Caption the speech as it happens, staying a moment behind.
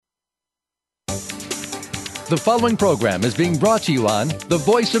The following program is being brought to you on the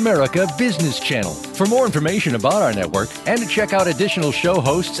Voice America Business Channel. For more information about our network and to check out additional show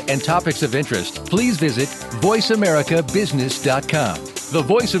hosts and topics of interest, please visit voiceamericabusiness.com. The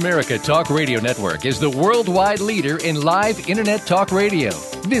Voice America Talk Radio Network is the worldwide leader in live Internet talk radio.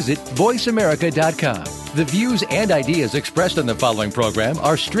 Visit voiceamerica.com. The views and ideas expressed on the following program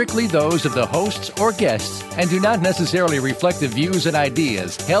are strictly those of the hosts or guests and do not necessarily reflect the views and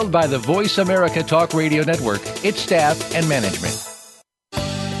ideas held by the Voice America Talk Radio Network, its staff, and management.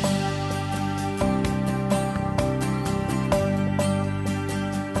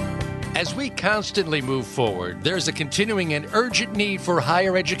 As we constantly move forward, there's a continuing and urgent need for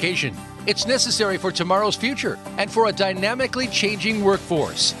higher education. It's necessary for tomorrow's future and for a dynamically changing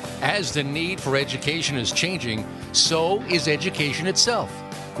workforce. As the need for education is changing, so is education itself.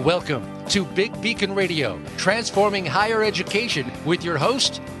 Welcome to Big Beacon Radio, transforming higher education with your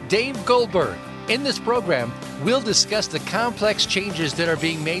host, Dave Goldberg. In this program, we'll discuss the complex changes that are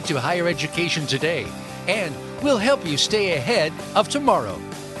being made to higher education today, and we'll help you stay ahead of tomorrow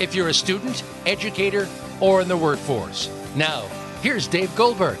if you're a student, educator, or in the workforce. Now, here's Dave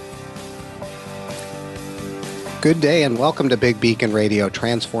Goldberg. Good day and welcome to Big Beacon Radio,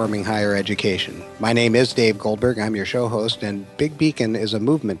 transforming higher education. My name is Dave Goldberg. I'm your show host, and Big Beacon is a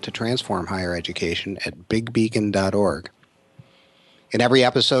movement to transform higher education at bigbeacon.org. In every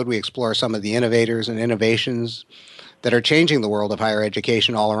episode, we explore some of the innovators and innovations that are changing the world of higher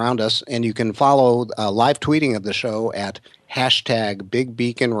education all around us, and you can follow live tweeting of the show at hashtag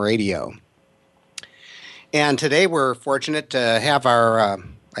BigBeaconRadio. And today we're fortunate to have our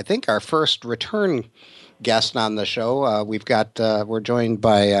first return guest on the show. We're joined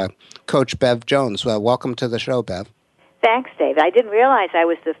by Coach Bev Jones. Welcome to the show, Bev. Thanks, Dave. I didn't realize I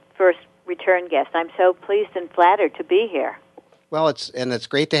was the first return guest. I'm so pleased and flattered to be here. Well, it's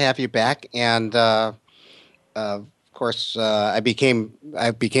great to have you back, and of course, I became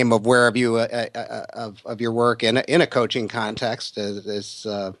aware of you of your work in a coaching context as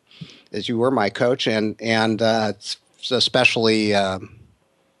you were my coach, and it's especially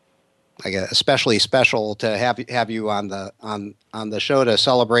especially special to have you on the show to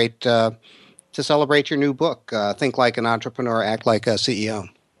celebrate your new book, Think Like an Entrepreneur, Act Like a CEO.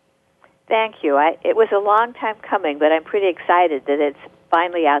 Thank you. It was a long time coming, but I'm pretty excited that it's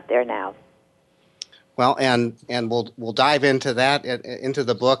finally out there now. Well, and we'll dive into that, into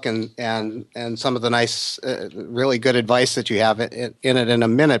the book, and some of the nice, really good advice that you have in it in a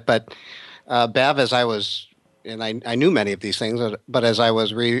minute. But Bev, as I was, and I knew many of these things, but as I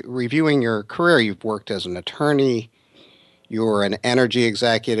was reviewing your career, you've worked as an attorney, you were an energy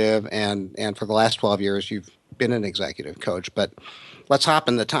executive, and for the last 12 years, you've been an executive coach. But let's hop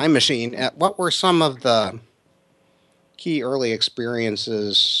in the time machine. What were some of the key early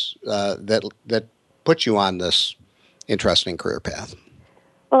experiences that put you on this interesting career path?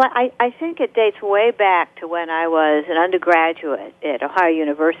 Well, I think it dates way back to when I was an undergraduate at Ohio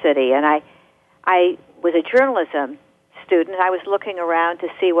University, and I was a journalism student. I was looking around to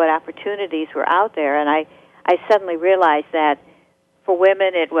see what opportunities were out there, and I suddenly realized that for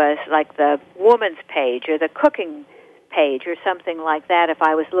women it was like the woman's page or the cooking page or something like that if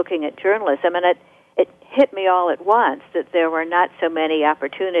I was looking at journalism, and it hit me all at once that there were not so many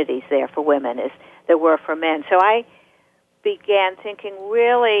opportunities there for women as there were for men. So I began thinking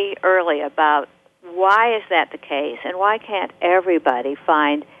really early about why is that the case, and why can't everybody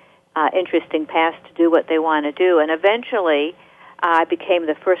find interesting paths to do what they want to do. And eventually I became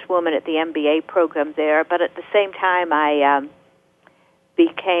the first woman at the MBA program there, but at the same time I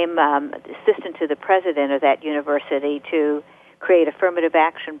became assistant to the president of that university to create affirmative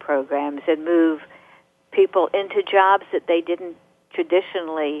action programs and move people into jobs that they didn't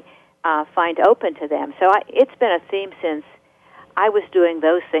traditionally find open to them. So it's been a theme since I was doing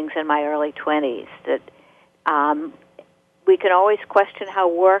those things in my early 20s, that we can always question how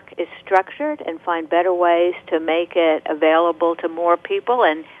work is structured and find better ways to make it available to more people,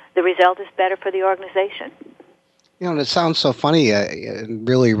 and the result is better for the organization. You know, and it sounds so funny. It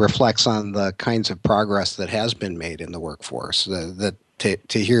really reflects on the kinds of progress that has been made in the workforce. To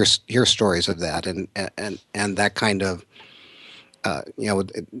hear stories of that and that kind of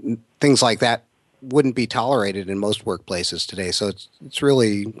things like that wouldn't be tolerated in most workplaces today. So it's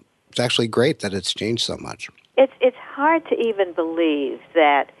actually great that it's changed so much. It's hard to even believe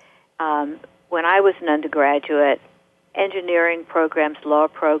that when I was an undergraduate, engineering programs, law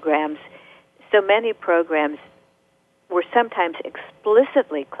programs, so many programs were sometimes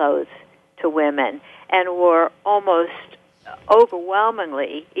explicitly closed to women and were almost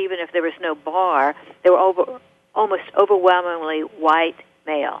overwhelmingly, even if there was no bar, they were almost overwhelmingly white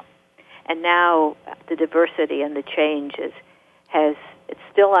male. And now the diversity and the change it's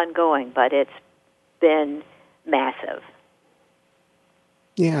still ongoing, but it's been massive.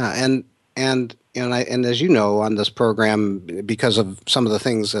 Yeah, and as you know, on this program, because of some of the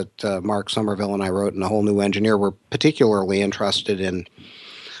things that Mark Somerville and I wrote in The Whole New Engineer, we're particularly interested in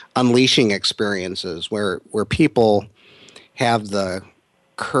unleashing experiences where people have the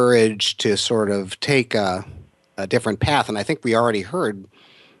courage to sort of take a different path. And I think we already heard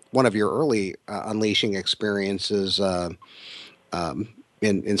one of your early unleashing experiences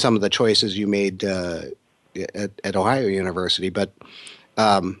in some of the choices you made at Ohio University, but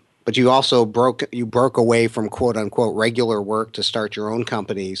you also broke away from quote unquote regular work to start your own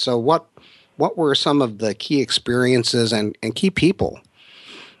company. So what were some of the key experiences and key people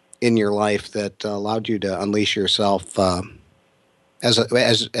in your life that allowed you to unleash yourself as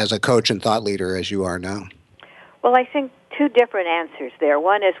a coach and thought leader as you are now? Well, I think two different answers there.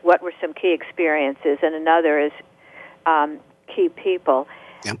 One is what were some key experiences, and another is key people.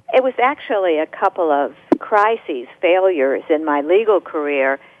 Yep. It was actually a couple of crises, failures in my legal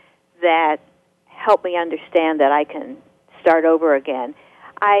career that helped me understand that I can start over again.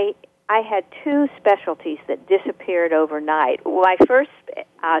 I had two specialties that disappeared overnight. My first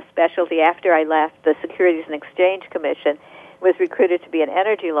specialty after I left the Securities and Exchange Commission was recruited to be an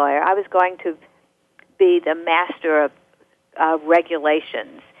energy lawyer. I was going to be the master of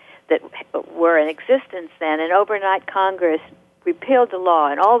regulations that were in existence then, and overnight Congress repealed the law,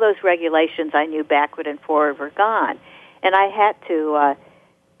 and all those regulations I knew backward and forward were gone. And I had to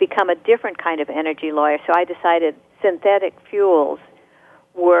become a different kind of energy lawyer, so I decided synthetic fuels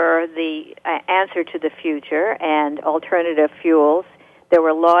were the answer to the future, and alternative fuels. There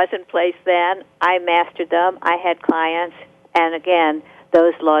were laws in place then. I mastered them. I had clients, and again,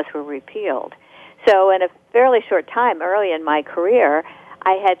 those laws were repealed. So in a fairly short time, early in my career,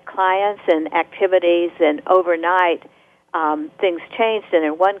 I had clients and activities, and overnight things changed. And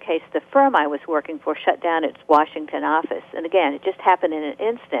in one case, the firm I was working for shut down its Washington office. And again, it just happened in an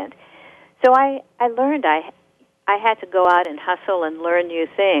instant. So I learned I had to go out and hustle and learn new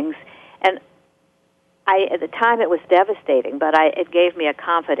things. And at the time, it was devastating, but it gave me a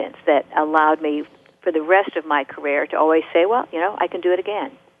confidence that allowed me for the rest of my career to always say, well, I can do it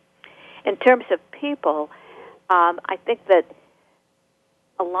again. In terms of people, I think that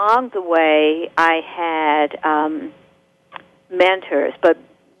along the way I had mentors, but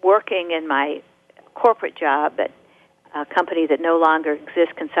working in my corporate job at a company that no longer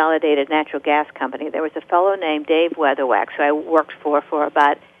exists, Consolidated Natural Gas Company, there was a fellow named Dave Weatherwax who I worked for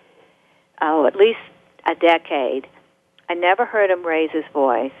about, at least a decade. I never heard him raise his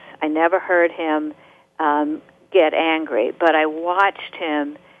voice. I never heard him get angry, but I watched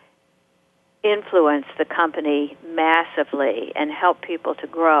him influence the company massively and help people to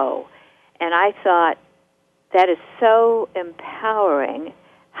grow. And I thought, that is so empowering.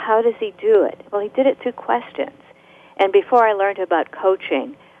 How does he do it? Well, he did it through questions. And before I learned about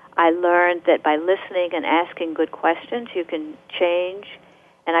coaching, I learned that by listening and asking good questions, you can change.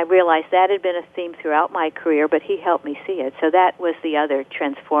 And I realized that had been a theme throughout my career, but he helped me see it. So that was the other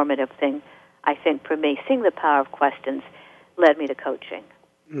transformative thing, I think, for me. Seeing the power of questions led me to coaching.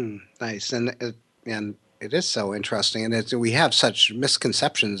 Nice. And it is so interesting. And we have such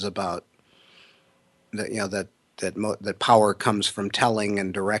misconceptions about that power comes from telling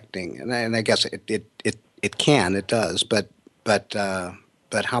and directing, and I guess it does, but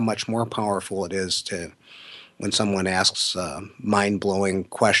how much more powerful it is when someone asks a mind-blowing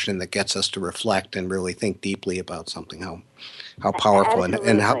question that gets us to reflect and really think deeply about something. How powerful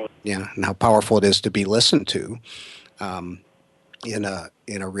and how powerful it is to be listened to in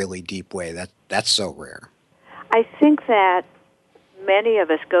a really deep way. That's so rare. I think that many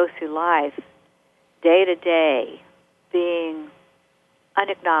of us go through life day to day being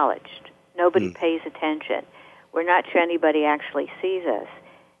unacknowledged. Nobody pays attention. We're not sure anybody actually sees us.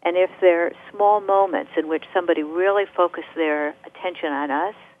 And if there are small moments in which somebody really focuses their attention on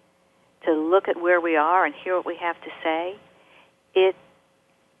us, to look at where we are and hear what we have to say, it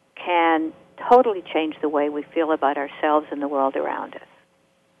can totally change the way we feel about ourselves and the world around us.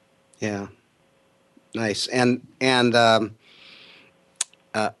 Yeah. Nice. And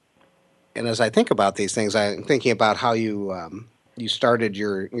as I think about these things, I'm thinking about how you started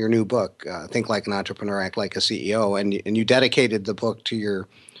your new book, Think Like an Entrepreneur, Act Like a CEO, and you dedicated the book to your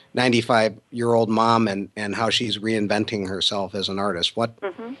 95-year-old mom and how she's reinventing herself as an artist.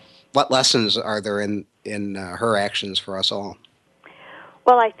 What lessons are there in her actions for us all?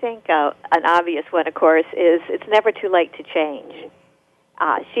 Well, I think an obvious one, of course, is it's never too late to change.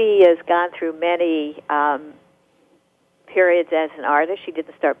 She has gone through many periods as an artist. She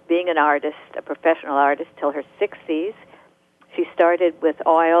didn't start being an artist, a professional artist, till her 60s. She started with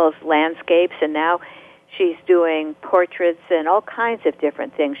oils, landscapes, and now she's doing portraits and all kinds of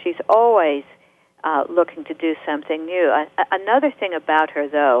different things. She's always looking to do something new. Another thing about her,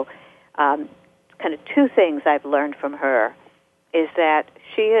 though, kind of two things I've learned from her, is that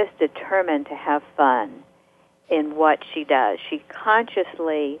she is determined to have fun in what she does. She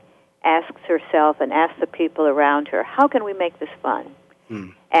consciously asks herself and asks the people around her, how can we make this fun?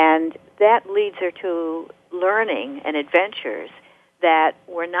 And that leads her to learning and adventures that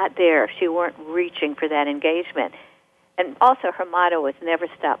were not there if she weren't reaching for that engagement. And also her motto is never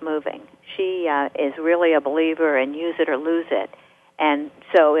stop moving. She is really a believer in use it or lose it. And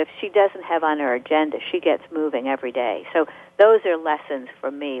so if she doesn't have on her agenda, she gets moving every day. So those are lessons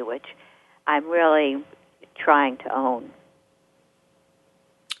for me, which I'm really trying to own.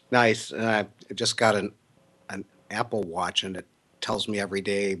 Nice. I just got an Apple Watch, and it tells me every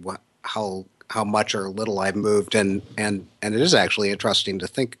day how much or little I've moved, and it is actually interesting to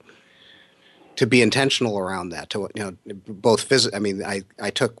think, to be intentional around that. To both I mean, I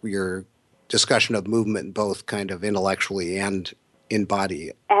took your discussion of movement both kind of intellectually and in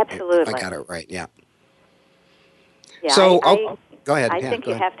body. Absolutely. If I got it right. Yeah. Yeah. So go ahead. I think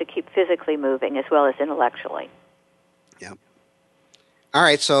you have to keep physically moving as well as intellectually. Yeah. All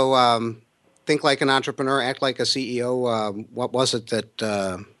right. So think like an entrepreneur, act like a CEO. What was it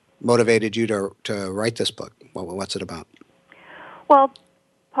that motivated you to write this book? What's it about? Well,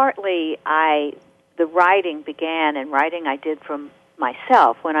 partly the writing began, and writing I did from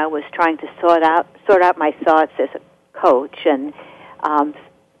myself when I was trying to sort out my thoughts as a coach and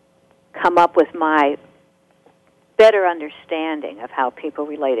come up with my better understanding of how people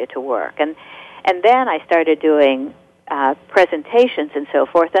related to work. And then I started doing presentations and so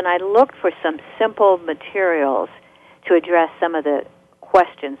forth, and I looked for some simple materials to address some of the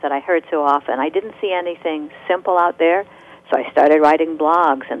questions that I heard so often. I didn't see anything simple out there, so I started writing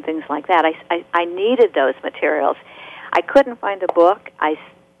blogs and things like that. I needed those materials. I couldn't find a book. I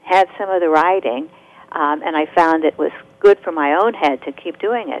had some of the writing, and I found it was good for my own head to keep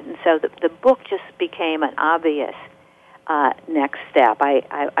doing it. And so the book just became an obvious next step.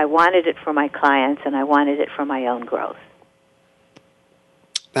 I wanted it for my clients, and I wanted it for my own growth.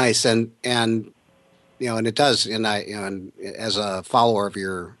 Nice, and and it does. And and as a follower of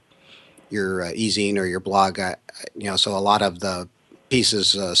your e-zine or your blog, so a lot of the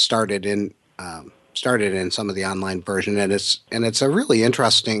pieces started in some of the online version, and it's a really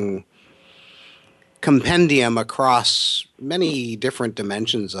interesting compendium across many different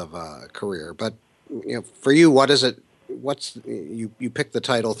dimensions of a career. But for you, what is it? You pick the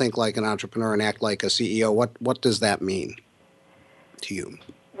title, Think Like an Entrepreneur and Act Like a CEO. What does that mean to you?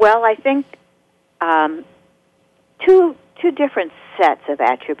 Well, I think two different sets of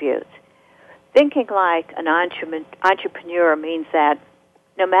attributes. Thinking like an entrepreneur means that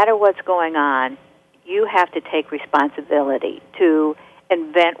no matter what's going on, you have to take responsibility to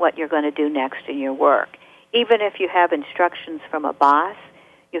invent what you're going to do next in your work. Even if you have instructions from a boss,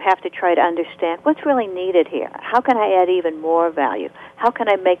 you have to try to understand what's really needed here. How can I add even more value? How can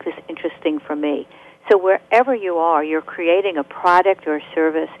I make this interesting for me? So wherever you are, you're creating a product or a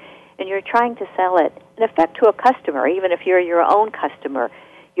service, and you're trying to sell it, in effect, to a customer. Even if you're your own customer,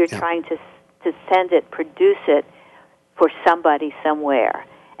 you're trying to send it, produce it for somebody somewhere.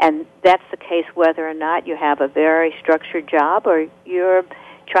 And that's the case whether or not you have a very structured job or you're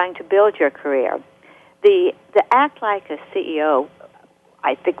trying to build your career. The act like a CEO,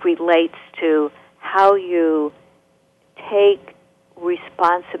 I think, relates to how you take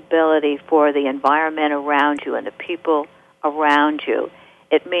responsibility for the environment around you and the people around you.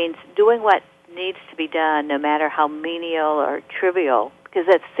 It means doing what needs to be done no matter how menial or trivial, because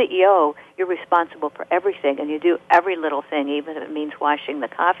as CEO, you're responsible for everything, and you do every little thing, even if it means washing the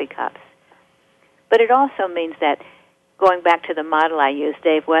coffee cups. But it also means that, going back to the model I use,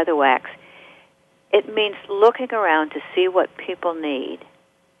 Dave Weatherwax, it means looking around to see what people need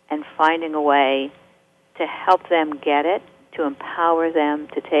and finding a way to help them get it, to empower them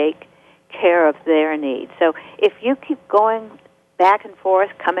to take care of their needs. So if you keep going back and forth,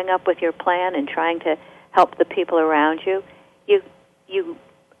 coming up with your plan and trying to help the people around you, you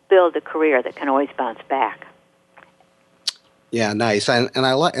build a career that can always bounce back. Yeah, nice. And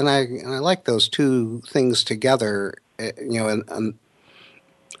I like those two things together.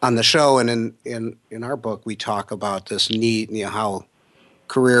 On the show and in our book, we talk about this need. How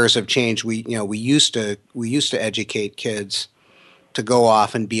careers have changed. We used to educate kids to go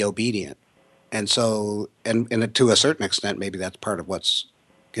off and be obedient, and so and to a certain extent, maybe that's part of what's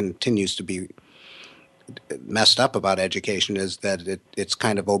continues to be messed up about education is that it's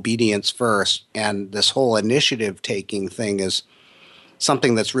kind of obedience first, and this whole initiative taking thing is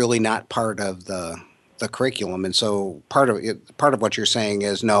something that's really not part of the curriculum. And so part of what you're saying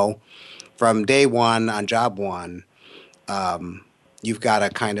is no, from day one on job one, you've got to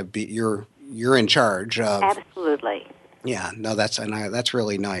kind of be you're in charge of. Absolutely. Yeah, no, that's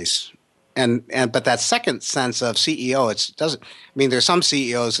really nice. And but that second sense of CEO, it doesn't. I mean, there's some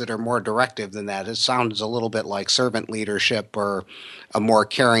CEOs that are more directive than that. It sounds a little bit like servant leadership or a more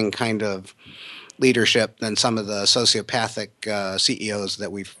caring kind of leadership than some of the sociopathic CEOs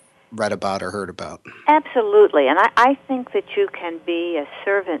that we've read about or heard about. Absolutely. And I think that you can be a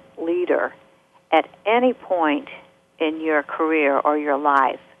servant leader at any point in your career or your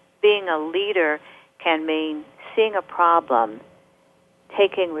life. Being a leader can mean seeing a problem,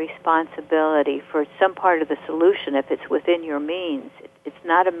 taking responsibility for some part of the solution if it's within your means. It's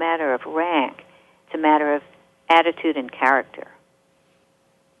not a matter of rank. It's a matter of attitude and character.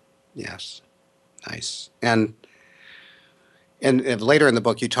 Yes. Nice. And later in the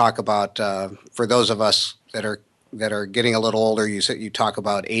book, you talk about for those of us that are getting a little older, you talk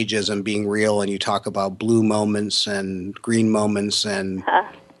about ageism being real, and you talk about blue moments and green moments and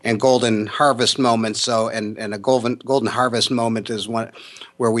golden harvest moments. So and a golden harvest moment is one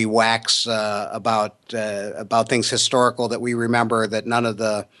where we wax about things historical that we remember that none of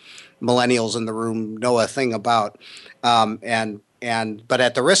the millennials in the room know a thing about, but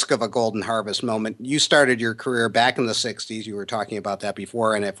at the risk of a golden harvest moment, you started your career back in the 60s. You were talking about that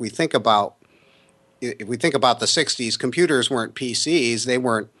before. And if we think about the 60s, computers weren't PCs. They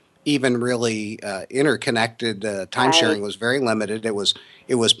weren't even really interconnected. Time sharing was very limited. It was.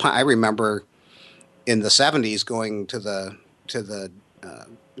 I remember in the 70s going to the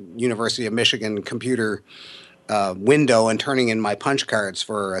University of Michigan computer window and turning in my punch cards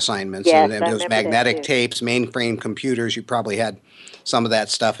for assignments. Yes, and those magnetic tapes, mainframe computers. You probably had some of that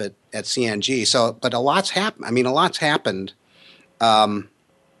stuff at CNG. So, but a lot's happened. I mean, a lot's happened. And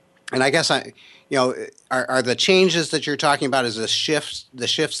I guess are the changes that you're talking about, is the shifts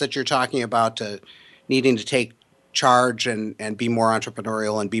that you're talking about to needing to take charge and be more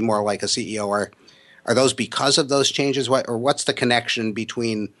entrepreneurial and be more like a CEO, are those because of those changes? What's the connection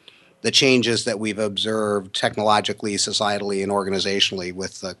between the changes that we've observed technologically, societally, and organizationally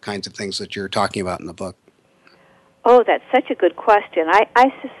with the kinds of things that you're talking about in the book? Oh, that's such a good question.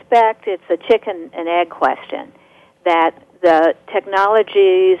 I suspect it's a chicken and egg question, that the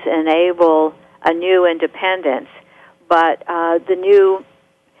technologies enable a new independence, but the new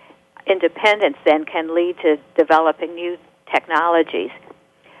independence then can lead to developing new technologies.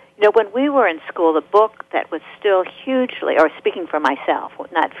 You know, when we were in school, the book that was still hugely, or speaking for myself,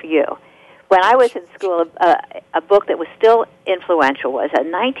 not for you, when I was in school, a book that was still influential was a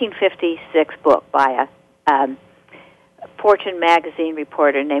 1956 book by a Fortune magazine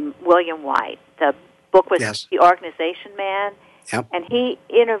reporter named William White. The book was The Organization Man, and he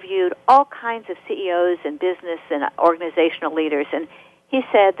interviewed all kinds of CEOs and business and organizational leaders, and he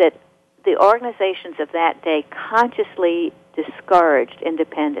said that the organizations of that day consciously discouraged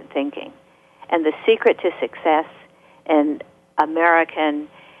independent thinking. And the secret to success in American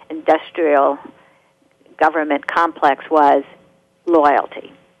industrial government complex was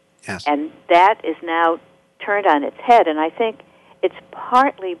loyalty. Yes. And that is now turned on its head. And I think it's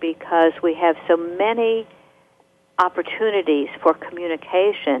partly because we have so many opportunities for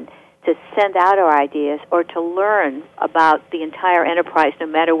communication to send out our ideas or to learn about the entire enterprise no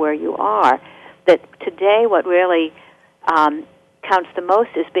matter where you are, that today what really counts the most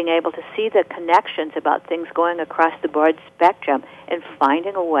is being able to see the connections about things going across the broad spectrum and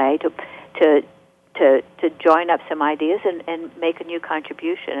finding a way to join up some ideas and make a new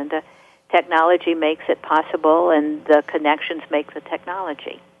contribution. And the technology makes it possible, and the connections make the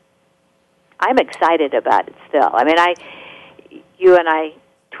technology. I'm excited about it still. I mean, you and I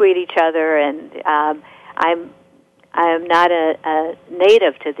tweet each other, and I'm not a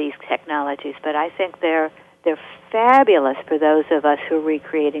native to these technologies, but I think they're fabulous for those of us who are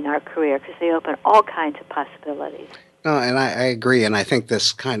recreating our career because they open all kinds of possibilities. No, and I agree, and I think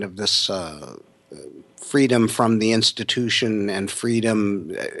this freedom from the institution and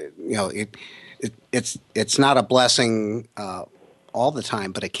freedom, it's not a blessing all the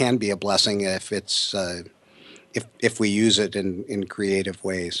time, but it can be a blessing if it's if we use it in creative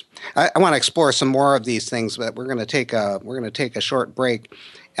ways. I want to explore some more of these things, but we're going to take a short break.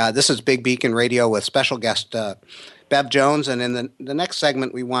 This is Big Beacon Radio with special guest Bev Jones, and in the next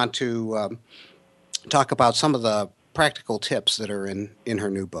segment, we want to talk about some of the practical tips that are in her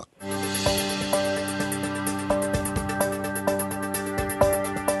new book.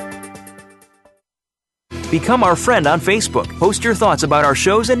 Become our friend on Facebook. Post your thoughts about our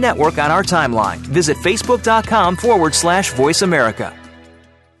shows and network on our timeline. Visit facebook.com/Voice America.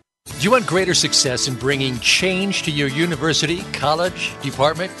 Do you want greater success in bringing change to your university, college,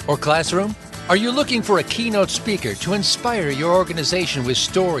 department, or classroom? Are you looking for a keynote speaker to inspire your organization with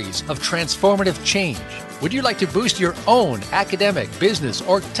stories of transformative change? Would you like to boost your own academic, business,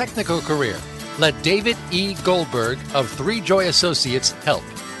 or technical career? Let David E. Goldberg of Three Joy Associates help.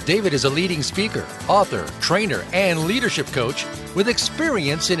 David is a leading speaker, author, trainer, and leadership coach with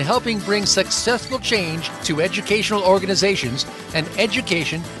experience in helping bring successful change to educational organizations and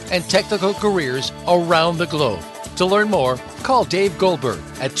education and technical careers around the globe. To learn more, call Dave Goldberg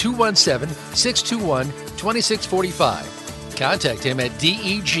at 217-621-2645. Contact him at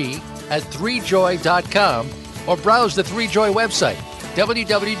deg@3joy.com or browse the 3Joy website,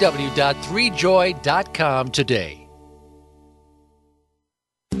 www.3joy.com today.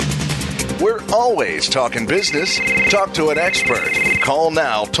 We're always talking business. Talk to an expert. Call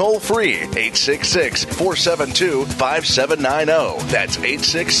now toll free 866-472-5790. That's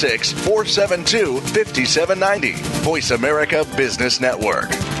 866-472-5790. Voice America Business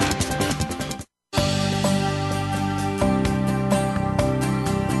Network.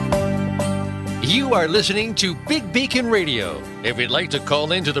 You are listening to Big Beacon Radio. If you'd like to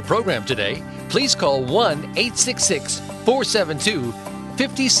call into the program today, please call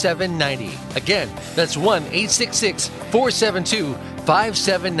 1-866-472-5790. Again, that's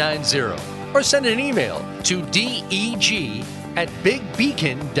 1-866-472-5790. Or send an email to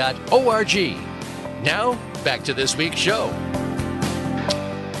deg@bigbeacon.org. Now, back to this week's show.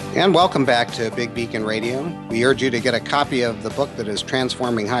 And welcome back to Big Beacon Radio. We urge you to get a copy of the book that is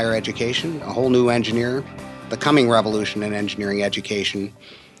transforming higher education, A Whole New Engineer, The Coming Revolution in Engineering Education,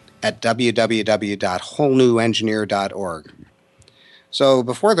 at www.wholenewengineer.org. So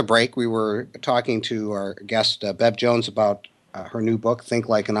before the break, we were talking to our guest, Bev Jones, about her new book, Think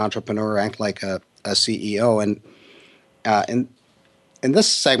Like an Entrepreneur, Act Like a CEO. And in this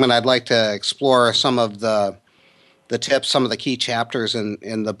segment, I'd like to explore some of the tips, some of the key chapters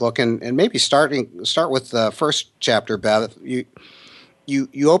in the book, and maybe start with the first chapter, Bev. You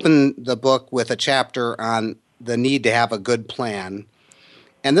open the book with a chapter on the need to have a good plan.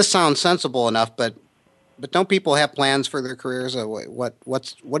 And this sounds sensible enough, but don't people have plans for their careers? What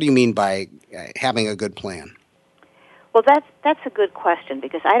do you mean by having a good plan? Well, that's a good question,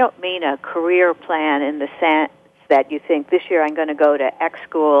 because I don't mean a career plan in the sense that you think this year I'm going to go to X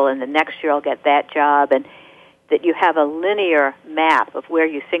school and the next year I'll get that job, and that you have a linear map of where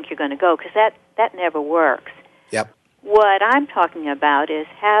you think you're going to go, because that never works. Yep. What I'm talking about is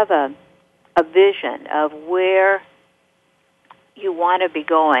have a vision of where you want to be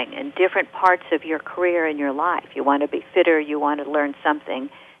going in different parts of your career and your life. You want to be fitter, you want to learn something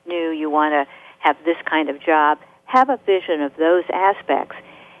new, you want to have this kind of job. Have a vision of those aspects.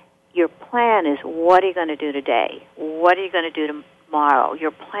 Your plan is, what are you going to do today? What are you going to do tomorrow?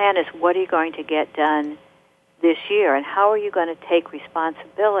 Your plan is, what are you going to get done this year, and how are you going to take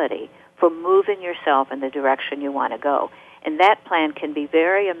responsibility for moving yourself in the direction you want to go? And that plan can be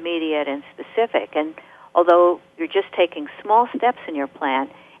very immediate and specific. And although you're just taking small steps in your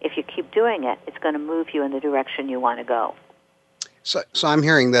plan, if you keep doing it, it's going to move you in the direction you want to go. So I'm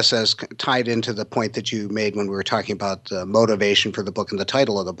hearing this as tied into the point that you made when we were talking about the motivation for the book and the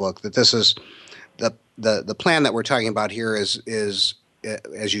title of the book, that this is the plan that we're talking about here is,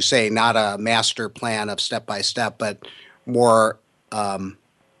 as you say, not a master plan of step by step, but more,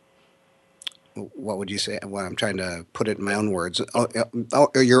 what would you say? Well, I'm trying to put it in my own words.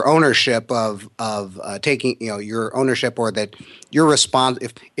 Your ownership of taking, your ownership, or that you're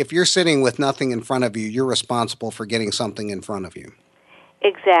if you're sitting with nothing in front of you, you're responsible for getting something in front of you.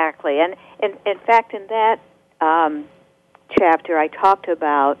 Exactly. And in fact, in that chapter, I talked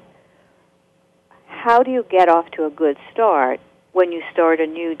about how do you get off to a good start when you start a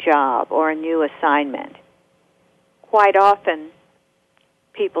new job or a new assignment. Quite often,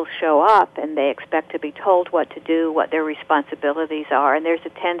 people show up and they expect to be told what to do, what their responsibilities are, and there's a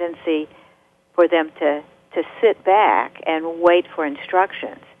tendency for them to sit back and wait for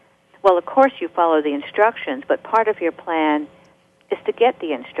instructions. Well, of course you follow the instructions, but part of your plan is to get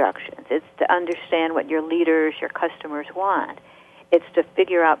the instructions. It's to understand what your leaders, your customers want. It's to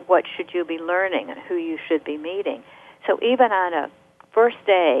figure out what should you be learning and who you should be meeting. So even on a first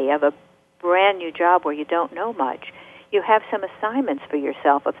day of a brand new job where you don't know much, you have some assignments for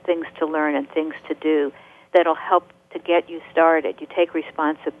yourself of things to learn and things to do that'll help to get you started. You take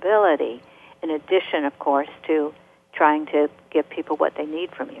responsibility in addition, of course, to trying to give people what they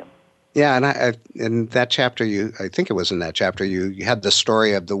need from you. Yeah, and in that chapter, I think it was in that chapter, you had the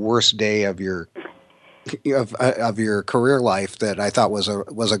story of the worst day of your of your career life that I thought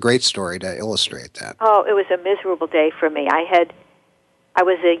was a great story to illustrate that. Oh, it was a miserable day for me. I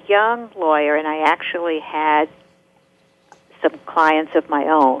was a young lawyer, and I actually had some clients of my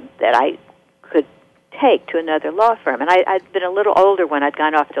own that I could take to another law firm. And I'd been a little older when I'd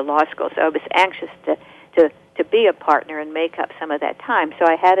gone off to law school, so I was anxious to be a partner and make up some of that time. So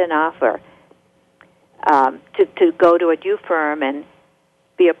I had an offer to go to a new firm and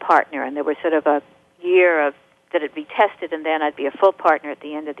be a partner, and there was sort of a year of that it'd be tested, and then I'd be a full partner at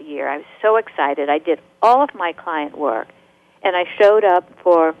the end of the year. I was so excited. I did all of my client work, and I showed up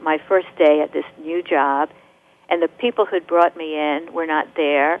for my first day at this new job, and the people who'd brought me in were not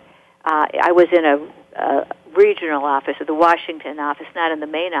there. I was in a regional office, or the Washington office, not in the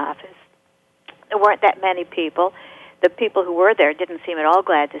main office. There weren't that many people. The people who were there didn't seem at all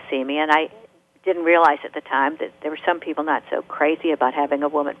glad to see me, and I didn't realize at the time that there were some people not so crazy about having a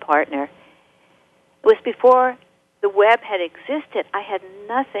woman partner. It was before the web had existed. I had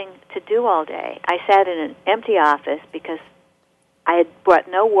nothing to do all day. I sat in an empty office because I had brought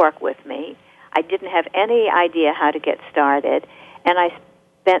no work with me. I didn't have any idea how to get started, and I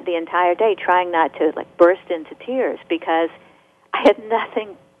spent the entire day trying not to burst into tears because I had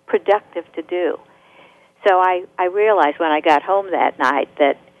nothing productive to do. So I realized when I got home that night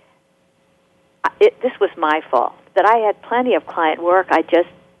that this was my fault, that I had plenty of client work. I just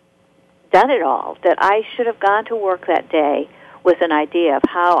done it all, that I should have gone to work that day with an idea of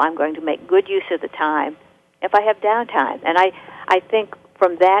how I'm going to make good use of the time if I have downtime. And I think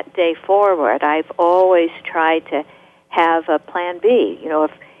from that day forward, I've always tried to have a plan B. You know,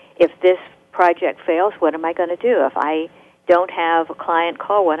 if this project fails, what am I going to do? If I don't have a client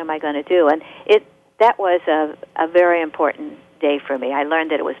call, what am I going to do? And that was a very important day for me. I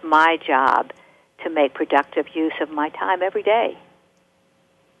learned that it was my job to make productive use of my time every day.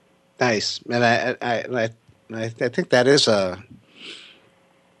 Nice, and I think that is a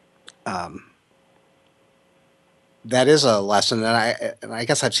lesson, and I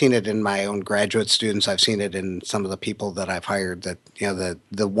guess I've seen it in my own graduate students. I've seen it in some of the people that I've hired. That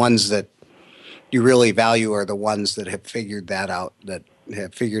the ones that you really value are the ones that have figured that out. That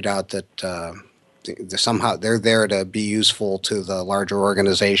have figured out that somehow they're there to be useful to the larger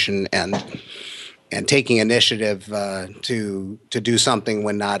organization and taking initiative to do something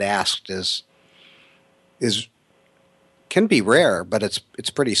when not asked can be rare, but it's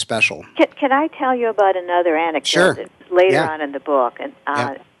pretty special. Can I tell you about another anecdote? Sure. That's later on in the book? And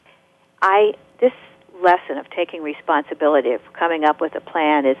this lesson of taking responsibility, of coming up with a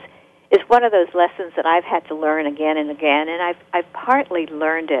plan, is one of those lessons that I've had to learn again and again, and I've partly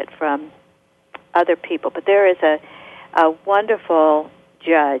learned it from other people. But there is a wonderful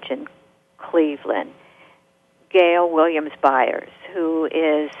judge in Cleveland, Gail Williams Byers, who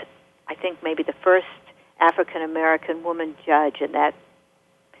is, I think, maybe the first African-American woman judge in that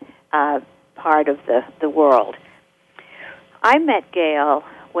part of the world. I met Gail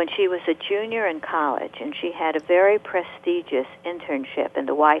when she was a junior in college, and she had a very prestigious internship in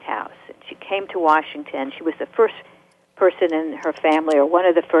the White House. She came to Washington. She was the first person in her family, or one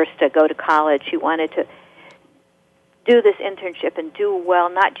of the first to go to college. She wanted to do this internship and do well,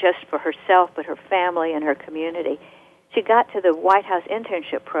 not just for herself, but her family and her community. She got to the White House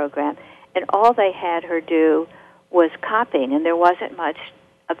internship program, and all they had her do was copying, and there wasn't much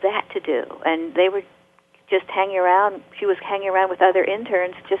of that to do. And they were just hanging around. She was hanging around with other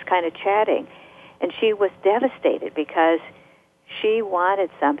interns, just kind of chatting. And she was devastated because she wanted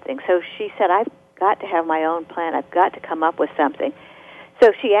something. So she said, I've got to have my own plan. I've got to come up with something.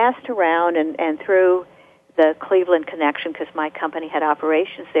 So she asked around, and through the Cleveland connection, because my company had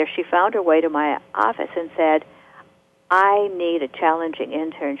operations there, she found her way to my office and said, I need a challenging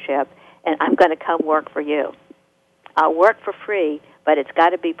internship, and I'm going to come work for you. I'll work for free, but it's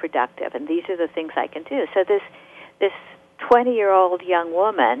got to be productive, and these are the things I can do. So this 20-year-old young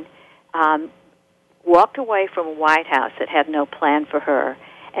woman walked away from a White House that had no plan for her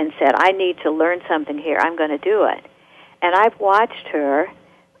and said, I need to learn something here. I'm going to do it. And I've watched her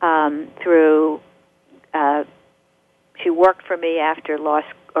through she worked for me after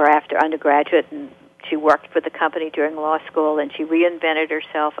after undergraduate, and she worked for the company during law school, and she reinvented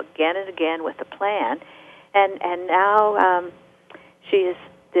herself again and again with a plan. And now she is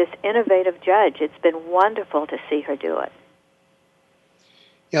this innovative judge. It's been wonderful to see her do it.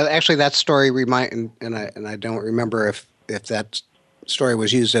 Yeah, actually, that story and I don't remember if that story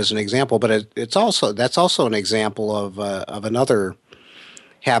was used as an example, but that's also an example of another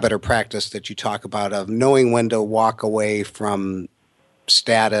habit or practice that you talk about, of knowing when to walk away from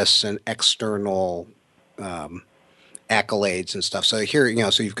status and external accolades and stuff. So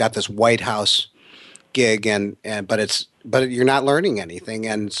here, so you've got this White House gig, but you're not learning anything,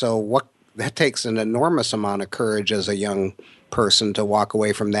 and so that takes an enormous amount of courage as a young person to walk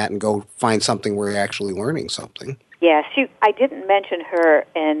away from that and go find something where you're actually learning something. Yes, I didn't mention her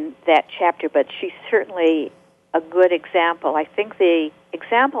in that chapter, but she's certainly a good example. I think the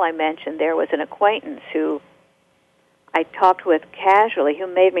example I mentioned there was an acquaintance who I talked with casually, who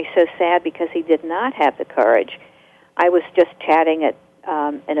made me so sad because he did not have the courage. I was just chatting at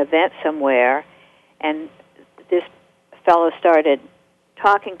an event somewhere, and this fellow started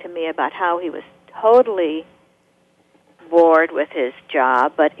talking to me about how he was totally bored with his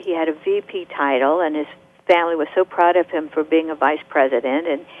job, but he had a VP title, and his family was so proud of him for being a vice president,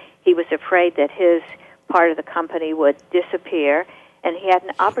 and he was afraid that his part of the company would disappear, and he had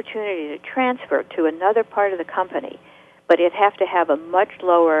an opportunity to transfer to another part of the company, but it'd have to have a much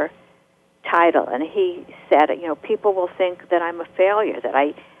lower title. And he said, people will think that I'm a failure, that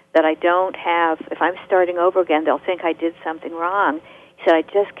I don't have, if I'm starting over again, they'll think I did something wrong. He said, I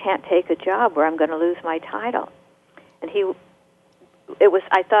just can't take a job where I'm going to lose my title. And it was,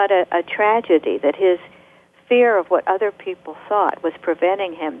 I thought, a tragedy that his fear of what other people thought was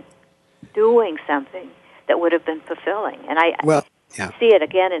preventing him doing something that would have been fulfilling. And I see it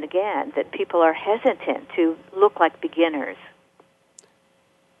again and again, that people are hesitant to look like beginners.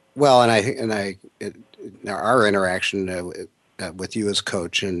 Well, our interaction with you as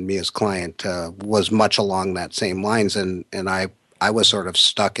coach and me as client was much along that same lines, and I was sort of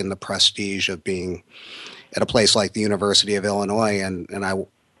stuck in the prestige of being at a place like the University of Illinois, and I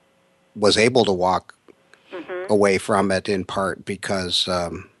was able to walk away from it in part because I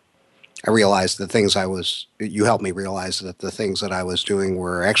realized you helped me realize that the things that I was doing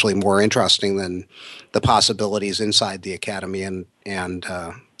were actually more interesting than the possibilities inside the academy, and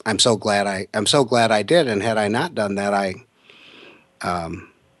I'm so glad I did. And had I not done that, I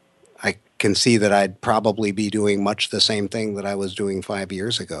can see that I'd probably be doing much the same thing that I was doing 5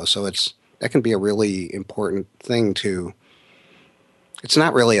 years ago. So that can be a really important thing to. It's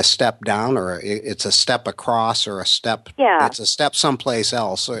not really a step down, or it's a step across, or a step. Yeah. It's a step someplace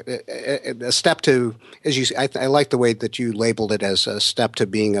else. A step to, as you. I like the way that you labeled it as a step to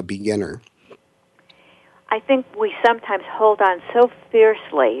being a beginner. I think we sometimes hold on so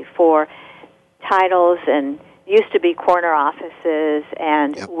fiercely for titles and used to be corner offices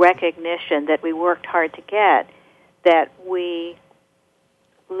and recognition that we worked hard to get, that we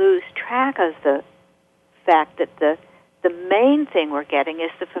lose track of the fact that the main thing we're getting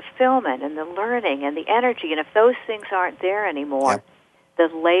is the fulfillment and the learning and the energy. And if those things aren't there anymore, the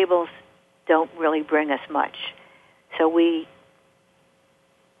labels don't really bring us much. So we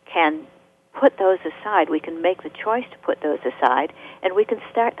can put those aside. We can make the choice to put those aside, and we can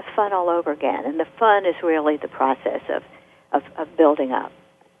start the fun all over again. And the fun is really the process of building up.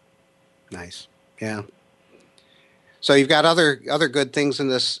 Nice. Yeah. So you've got other good things in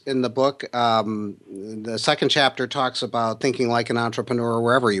the book. The second chapter talks about thinking like an entrepreneur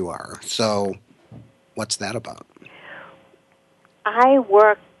wherever you are. So what's that about? I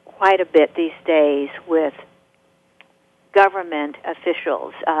work quite a bit these days with government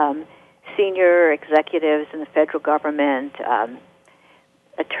officials, senior executives in the federal government,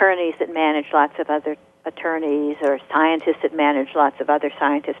 attorneys that manage lots of other attorneys, or scientists that manage lots of other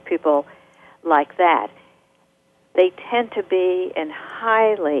scientists, people like that. They tend to be in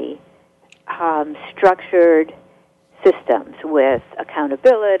highly structured systems with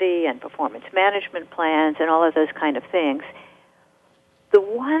accountability and performance management plans and all of those kind of things. The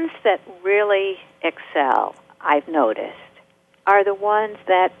ones that really excel, I've noticed, are the ones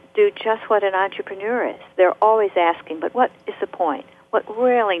that do just what an entrepreneur is. They're always asking, but what is the point? What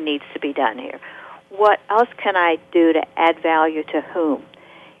really needs to be done here? What else can I do to add value to whom?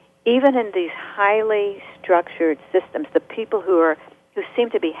 Even in these highly structured systems, the people who seem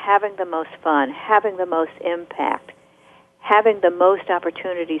to be having the most fun, having the most impact, having the most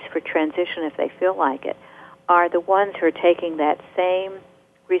opportunities for transition if they feel like it, are the ones who are taking that same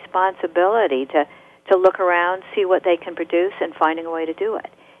responsibility to look around, see what they can produce, and finding a way to do it.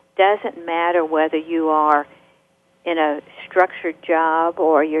 Doesn't matter whether you are in a structured job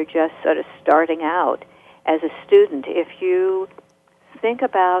or you're just sort of starting out as a student. If you think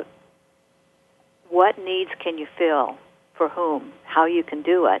about what needs can you fill, for whom, how you can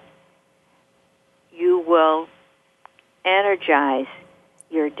do it, you will energize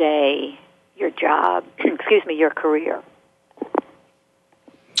your day, your job, your career.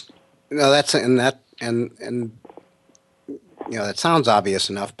 No, that sounds obvious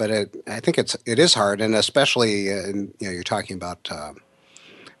enough, but I think it is hard, and especially you're talking about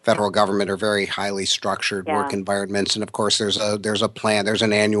federal government are very highly structured work environments, and of course there's a plan, there's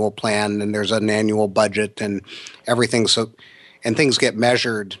an annual plan, and there's an annual budget, and everything. So, and things get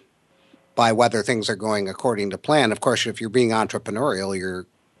measured by whether things are going according to plan. Of course, if you're being entrepreneurial, you're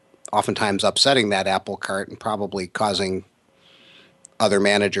oftentimes upsetting that apple cart and probably causing other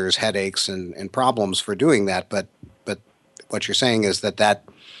managers headaches and problems for doing that. But what you're saying is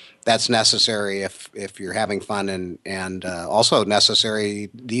that's necessary if you're having fun, and also necessary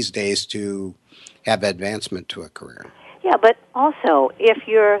these days to have advancement to a career. Yeah, but also if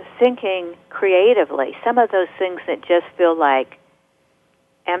you're thinking creatively, some of those things that just feel like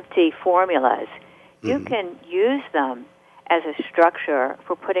empty formulas, you can use them as a structure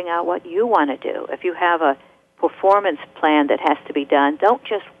for putting out what you want to do. If you have a performance plan that has to be done, don't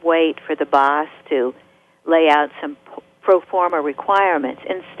just wait for the boss to lay out some pro forma requirements.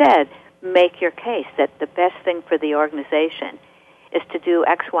 Instead, make your case that the best thing for the organization is to do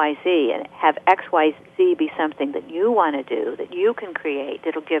X, Y, Z, and have X, Y, Z be something that you want to do, that you can create,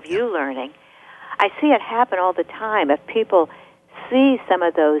 that'll give you learning. I see it happen all the time. If people see some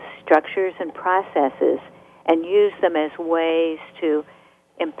of those structures and processes and use them as ways to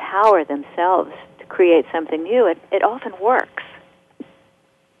empower themselves to create something new, it often works.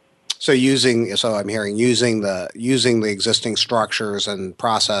 So I'm hearing using the existing structures and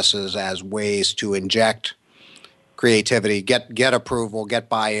processes as ways to inject creativity, get approval, get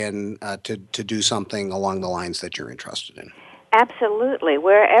buy-in to do something along the lines that you're interested in. Absolutely.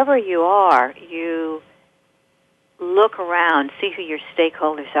 Wherever you are, you look around, see who your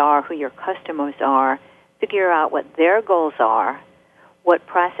stakeholders are, who your customers are, figure out what their goals are, what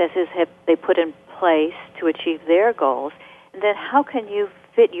processes have they put in place to achieve their goals, and then how can you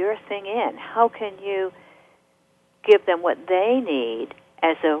fit your thing in? How can you give them what they need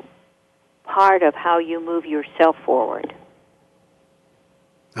as a part of how you move yourself forward?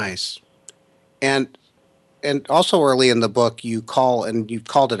 Nice. And also early in the book, you've called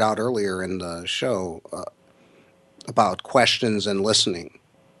it out earlier in the show about questions and listening.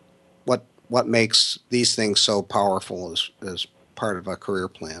 What makes these things so powerful as part of a career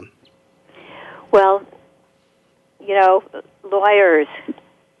plan? Well, lawyers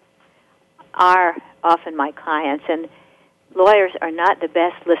are often my clients, and lawyers are not the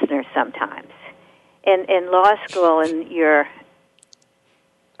best listeners sometimes. In law school, in your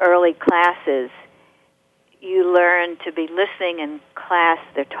early classes, you learn to be listening in class.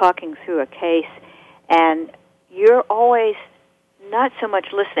 They're talking through a case, and you're always not so much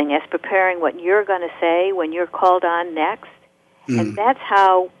listening as preparing what you're going to say when you're called on next. And that's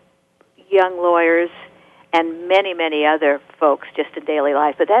how young lawyers and many, many other folks just in daily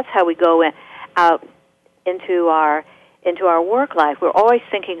life, but that's how we go out into our work life. We're always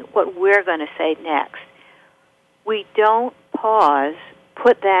thinking what we're going to say next. We don't pause,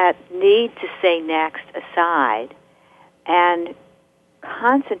 put that need to say next aside, and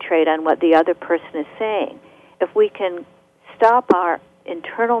concentrate on what the other person is saying. If we can stop our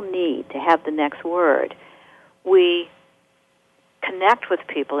internal need to have the next word, we connect with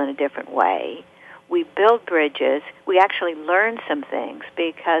people in a different way. We build bridges. We actually learn some things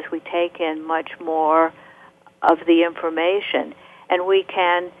because we take in much more of the information, and we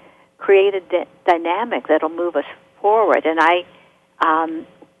can create a dynamic that'll move us forward. And I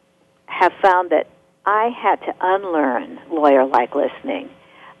have found that I had to unlearn lawyer-like listening.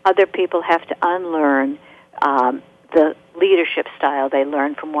 Other people have to unlearn the leadership style they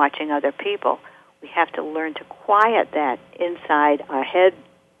learn from watching other people. We have to learn to quiet that inside our head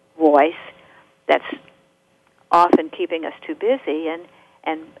voice that's often keeping us too busy,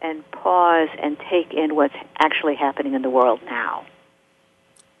 and pause and take in what's actually happening in the world now.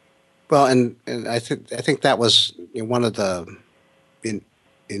 Well, and I think that was one of the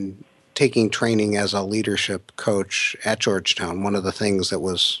in taking training as a leadership coach at Georgetown. One of the things that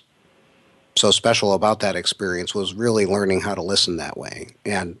was so special about that experience was really learning how to listen that way.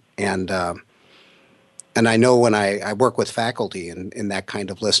 And I know when I work with faculty in that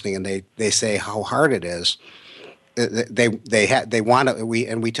kind of listening, and they say how hard it is. They want to,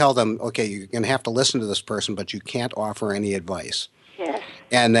 we tell them, okay, you're going to have to listen to this person, but you can't offer any advice. Yes.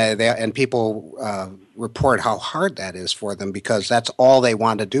 And people report how hard that is for them because that's all they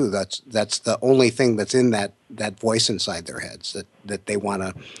want to do. That's the only thing that's in that voice inside their heads, that they want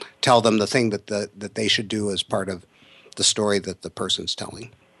to tell them the thing that they should do as part of the story that the person's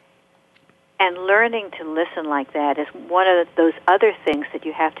telling. And learning to listen like that is one of those other things that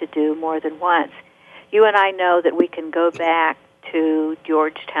you have to do more than once. You and I know that we can go back to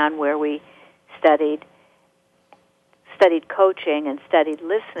Georgetown where we studied coaching and studied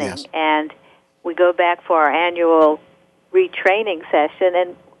listening, yes. And we go back for our annual retraining session,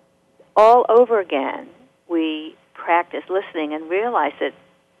 and all over again, we practice listening and realize that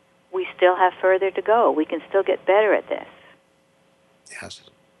we still have further to go. We can still get better at this. Yes,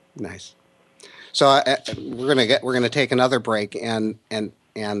 nice. So we're going to take another break, and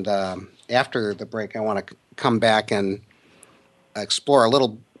after the break, I want to come back and explore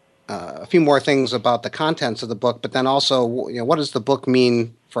a few more things about the contents of the book, but then also, what does the book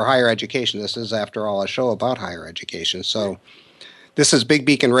mean for higher education? This is, after all, a show about higher education. So this is Big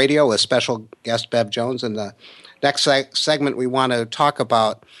Beacon Radio with special guest Bev Jones. In the next segment, we want to talk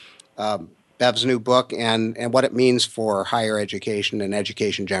about Bev's new book and what it means for higher education and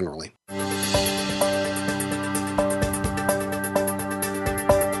education generally.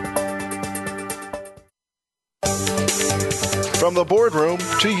 From the boardroom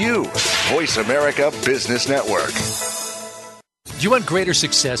to you, Voice America Business Network. Do you want greater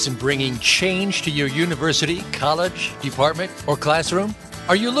success in bringing change to your university, college, department, or classroom?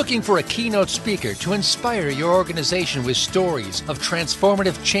 Are you looking for a keynote speaker to inspire your organization with stories of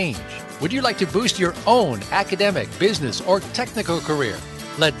transformative change? Would you like to boost your own academic, business, or technical career?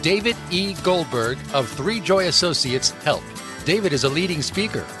 Let David E. Goldberg of Three Joy Associates help. David is a leading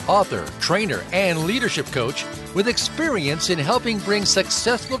speaker, author, trainer, and leadership coach with experience in helping bring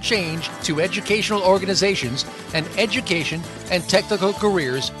successful change to educational organizations and education and technical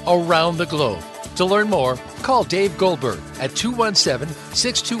careers around the globe. To learn more, call Dave Goldberg at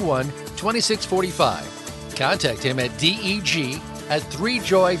 217-621-2645. Contact him at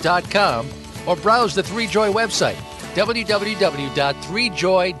deg@threejoy.com or browse the Three Joy website,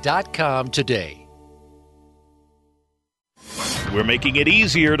 www.threejoy.com today. We're making it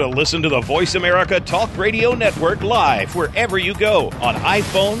easier to listen to the Voice America Talk Radio Network live wherever you go on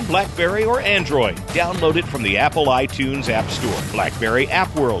iPhone, BlackBerry, or Android. Download it from the Apple iTunes App Store, BlackBerry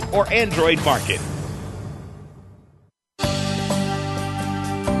App World, or Android Market.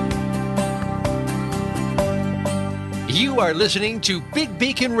 You are listening to Big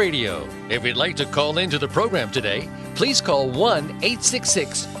Beacon Radio. If you'd like to call into the program today, please call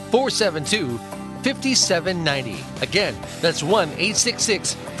 1-866-472-5790. Again, that's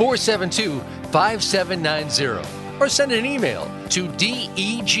 1-866-472-5790. Or send an email to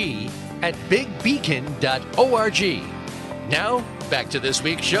deg@bigbeacon.org. Now, back to this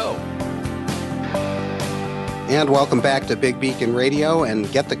week's show. And welcome back to Big Beacon Radio, and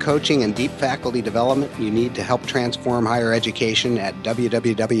get the coaching and deep faculty development you need to help transform higher education at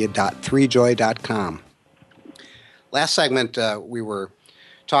www.threejoy.com. Last segment, we were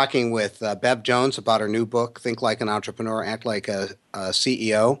talking with Bev Jones about her new book, Think Like an Entrepreneur, Act Like a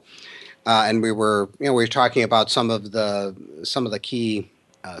CEO, and we were talking about some of the key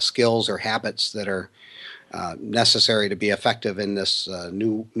skills or habits that are necessary to be effective in this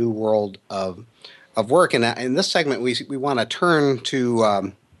new world of work. And in this segment, we want to turn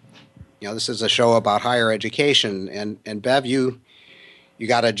to this is a show about higher education, and Bev, you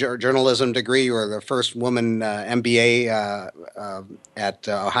got a journalism degree. You were the first woman MBA at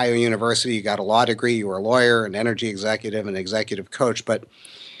Ohio University. You got a law degree. You were a lawyer, an energy executive, and executive coach. But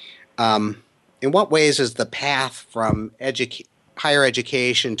in what ways is the path from higher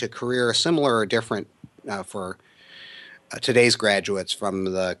education to career similar or different for today's graduates from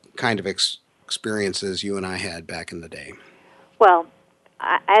the kind of experiences you and I had back in the day? Well,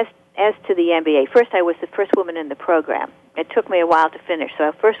 as to the MBA, first I was the first woman in the program. It took me a while to finish, so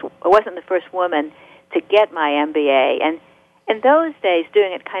I wasn't the first woman to get my MBA. And in those days,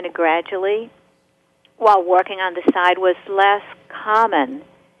 doing it kind of gradually while working on the side was less common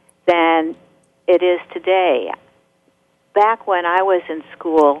than it is today. Back when I was in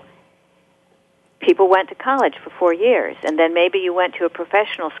school, people went to college for 4 years, and then maybe you went to a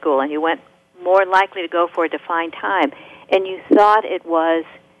professional school, and you went more likely to go for a defined time, and you thought it was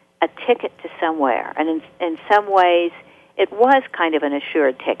a ticket to somewhere. And in some ways, it was kind of an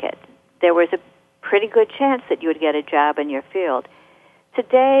assured ticket. There was a pretty good chance that you would get a job in your field.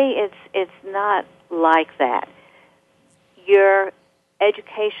 Today, it's not like that. Your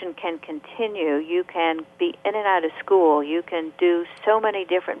education can continue. You can be in and out of school. You can do so many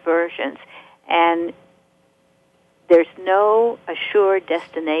different versions, and there's no assured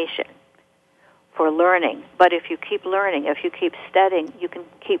destination for learning. But if you keep learning, if you keep studying, you can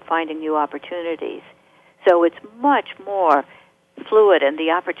keep finding new opportunities. So it's much more fluid, and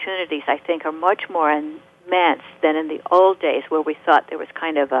the opportunities, I think, are much more immense than in the old days where we thought there was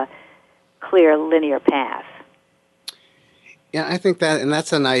kind of a clear linear path. Yeah, I think that, and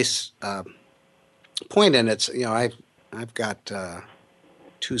that's a nice point. And it's, I've got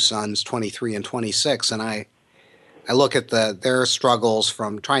two sons, 23 and 26, and I look at their struggles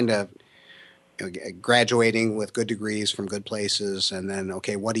from trying to graduating with good degrees from good places, and then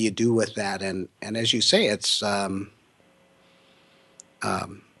okay, what do you do with that? And as you say, it's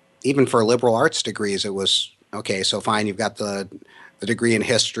even for liberal arts degrees, it was okay. So fine, you've got the degree in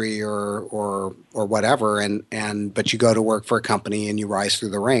history or whatever, and but you go to work for a company and you rise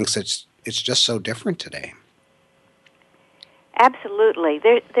through the ranks. It's just so different today. Absolutely.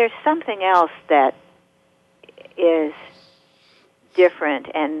 There's something else that is different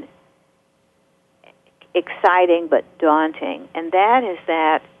and exciting but daunting, and that is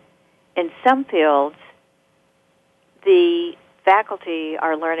that in some fields the faculty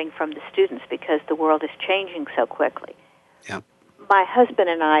are learning from the students because the world is changing so quickly. Yeah. My husband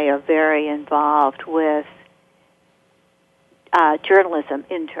and I are very involved with journalism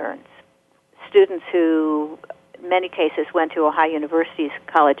interns, students who in many cases went to Ohio University's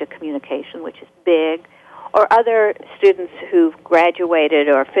College of Communication, which is big, or other students who've graduated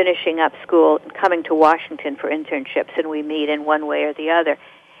or finishing up school and coming to Washington for internships, and we meet in one way or the other.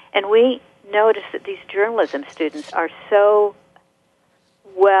 And we notice that these journalism students are so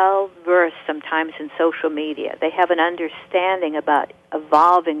well-versed sometimes in social media. They have an understanding about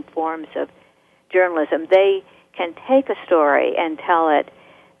evolving forms of journalism. They can take a story and tell it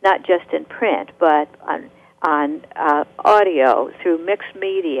not just in print, but on audio, through mixed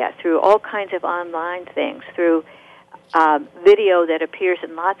media, through all kinds of online things, through video that appears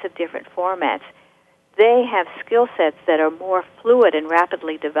in lots of different formats. They have skill sets that are more fluid and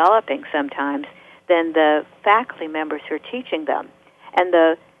rapidly developing sometimes than the faculty members who are teaching them. And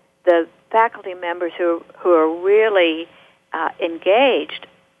the faculty members who are really engaged,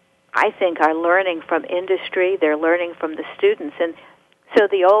 I think, are learning from industry. They're learning from the students. And so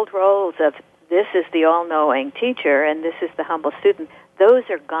the old roles of this is the all-knowing teacher and this is the humble student, those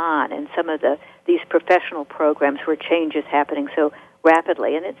are gone in some of these professional programs where change is happening so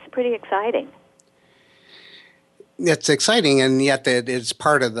rapidly, and it's pretty exciting. It's exciting, and yet it's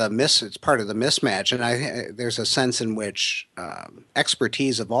part of the mismatch. And there's a sense in which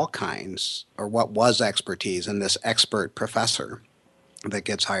expertise of all kinds, or what was expertise, and this expert professor that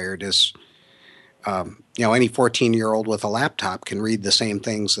gets hired is, any 14-year-old with a laptop can read the same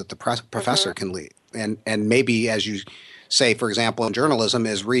things that the professor can read. And maybe, as you say, for example, in journalism,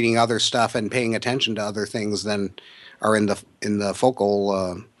 is reading other stuff and paying attention to other things than are in the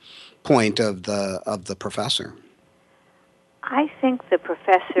focal point of the professor. I think the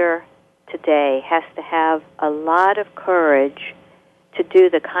professor today has to have a lot of courage to do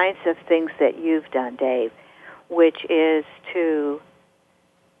the kinds of things that you've done, Dave, which is to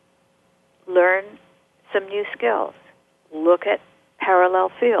learn some new skills, look at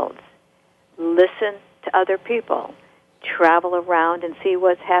parallel fields, listen to other people, travel around and see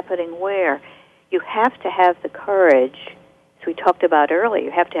what's happening where. You have to have the courage, as we talked about earlier,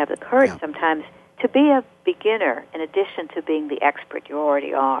 you have to have the courage sometimes to be a beginner in addition to being the expert you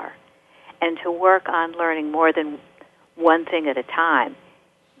already are, and to work on learning more than one thing at a time.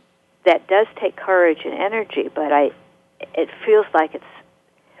 That does take courage and energy, but it feels like it's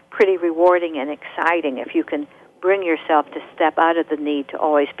pretty rewarding and exciting if you can bring yourself to step out of the need to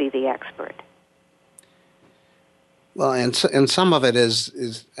always be the expert. Well, and some of it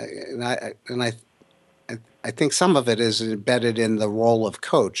is I think some of it is embedded in the role of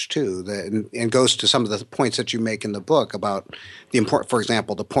coach too, and goes to some of the points that you make in the book about for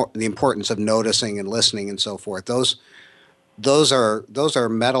example, the importance of noticing and listening and so forth. Those are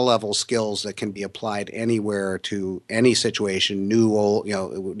meta level skills that can be applied anywhere to any situation, new, old,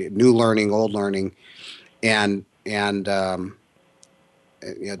 new learning, old learning, and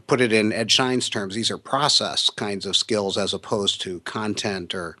put it in Ed Schein's terms. These are process kinds of skills as opposed to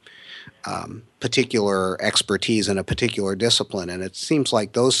content or particular expertise in a particular discipline. And it seems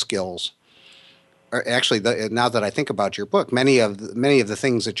like those skills are actually, now that I think about your book, many of the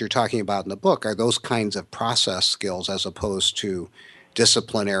things that you're talking about in the book are those kinds of process skills as opposed to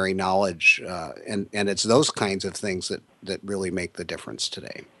disciplinary knowledge. And it's those kinds of things that really make the difference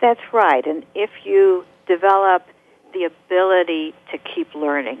today. That's right. And if you develop the ability to keep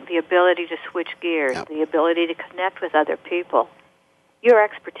learning, the ability to switch gears, the ability to connect with other people, your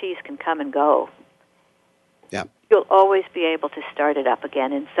expertise can come and go. Yeah. You'll always be able to start it up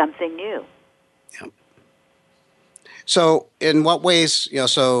again in something new. Yeah. So in what ways,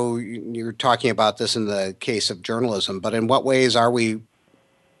 so you're talking about this in the case of journalism, but in what ways are we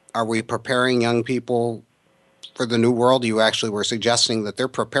preparing young people for the new world? You actually were suggesting that they're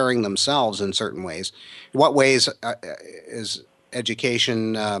preparing themselves in certain ways. In what ways is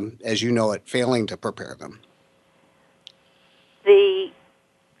education, as you know it, failing to prepare them? The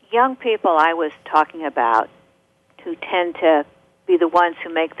young people I was talking about who tend to be the ones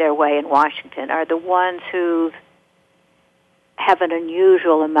who make their way in Washington are the ones who have an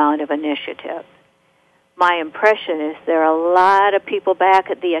unusual amount of initiative. My impression is there are a lot of people back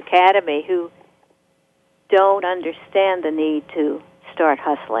at the Academy who don't understand the need to start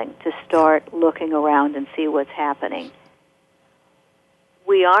hustling, to start looking around and see what's happening.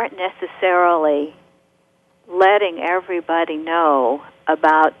 We aren't necessarily letting everybody know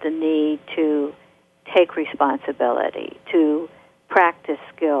about the need to take responsibility, to practice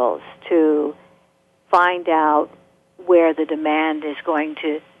skills, to find out where the demand is going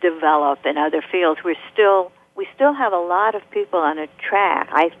to develop in other fields. We still have a lot of people on a track,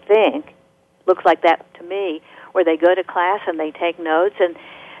 I think, looks like that to me, where they go to class and they take notes and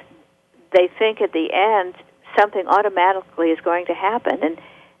they think at the end something automatically is going to happen. And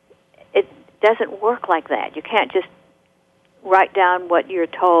it doesn't work like that. You can't just write down what you're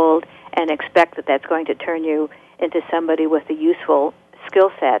told and expect that that's going to turn you into somebody with a useful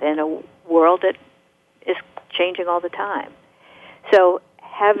skill set in a world that is changing all the time. So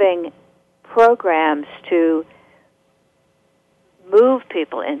having programs to move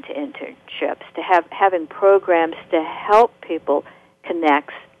people into internships, to having programs to help people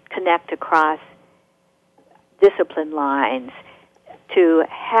connect across discipline lines, to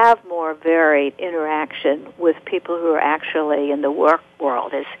have more varied interaction with people who are actually in the work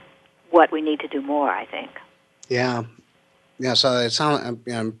world is what we need to do more, I think. Yeah. Yeah, so it sounds,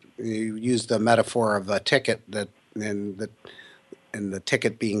 you used the metaphor of a ticket and the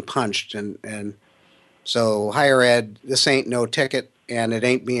ticket being punched, and so higher ed, this ain't no ticket, and it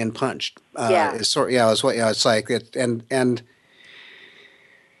ain't being punched. It's like it, and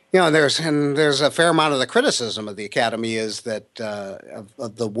there's a fair amount of the criticism of the Academy is that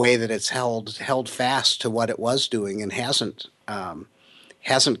of the way that it's held fast to what it was doing and hasn't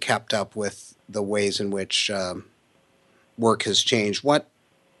kept up with the ways in which work has changed. What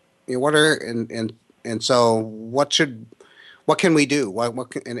can we do? I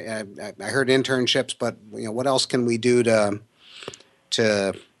heard internships, but what else can we do to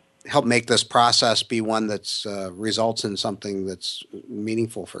help make this process be one that's results in something that's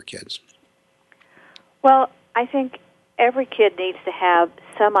meaningful for kids? Well, I think every kid needs to have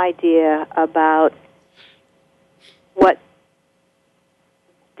some idea about what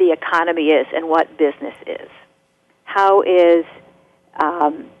the economy is and what business is. How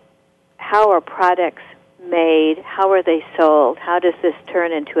are products made? How are they sold? How does this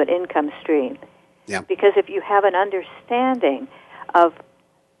turn into an income stream? Yeah. Because if you have an understanding of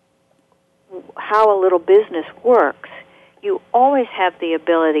how a little business works, you always have the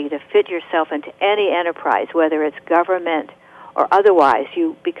ability to fit yourself into any enterprise, whether it's government or otherwise,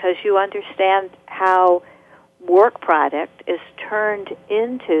 because you understand how work product is turned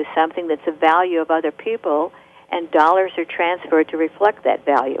into something that's a value of other people, and dollars are transferred to reflect that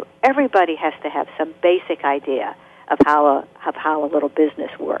value. Everybody has to have some basic idea of how a little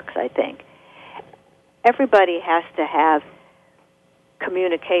business works, I think. Everybody has to have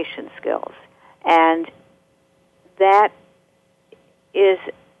communication skills, and that is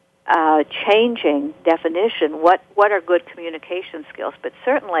a changing definition. What are good communication skills? But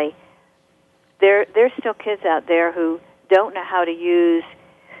certainly there's still kids out there who don't know how to use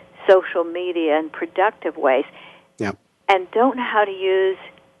social media in productive ways, yep, and don't know how to use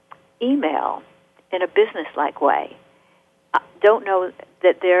email in a business-like way. Don't know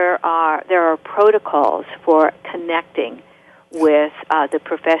that there are protocols for connecting with the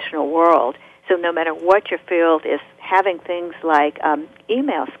professional world. So no matter what your field is, having things like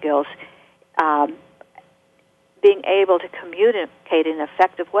email skills, being able to communicate in an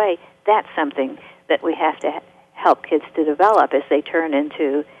effective way, that's something that we have to help kids to develop as they turn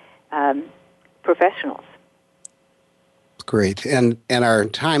into professionals. Great. And our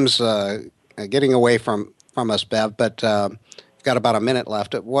time's getting away from us, Bev, but we've got about a minute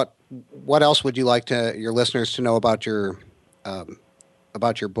left. What else would you like your listeners to know about your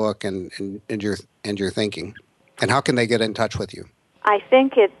book and your thinking? And how can they get in touch with you? I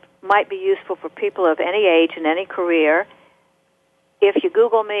think it might be useful for people of any age and any career. If you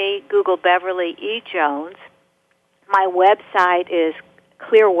Google me, Google Beverly E. Jones. My website is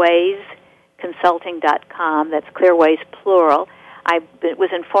clearwaysconsulting.com. That's Clearways plural. I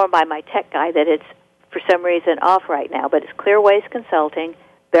was informed by my tech guy that it's for some reason off right now, but it's Clearways Consulting,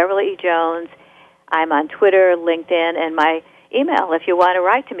 Beverly E. Jones. I'm on Twitter, LinkedIn, and my email, if you want to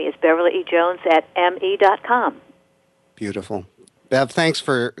write to me, is beverlyejones@me.com. Beautiful. Bev, thanks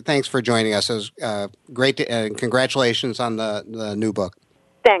for joining us. It was great, and congratulations on the new book.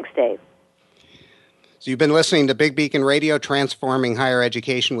 Thanks, Dave. So you've been listening to Big Beacon Radio, Transforming Higher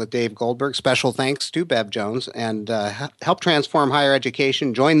Education with Dave Goldberg. Special thanks to Bev Jones. And help transform higher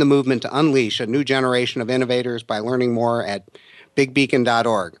education. Join the movement to unleash a new generation of innovators by learning more at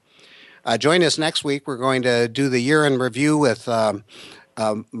bigbeacon.org. Join us next week. We're going to do the year in review with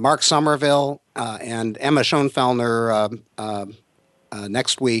Mark Somerville and Emma Schoenfellner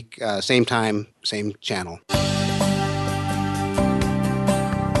next week, same time, same channel.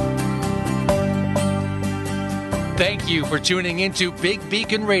 Thank you for tuning into Big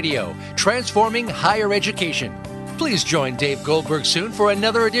Beacon Radio, Transforming Higher Education. Please join Dave Goldberg soon for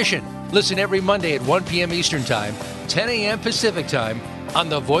another edition. Listen every Monday at 1 p.m. Eastern Time, 10 a.m. Pacific Time on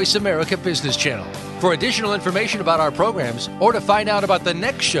the Voice America Business Channel. For additional information about our programs or to find out about the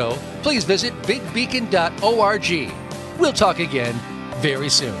next show, please visit bigbeacon.org. We'll talk again very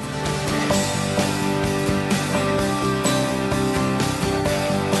soon.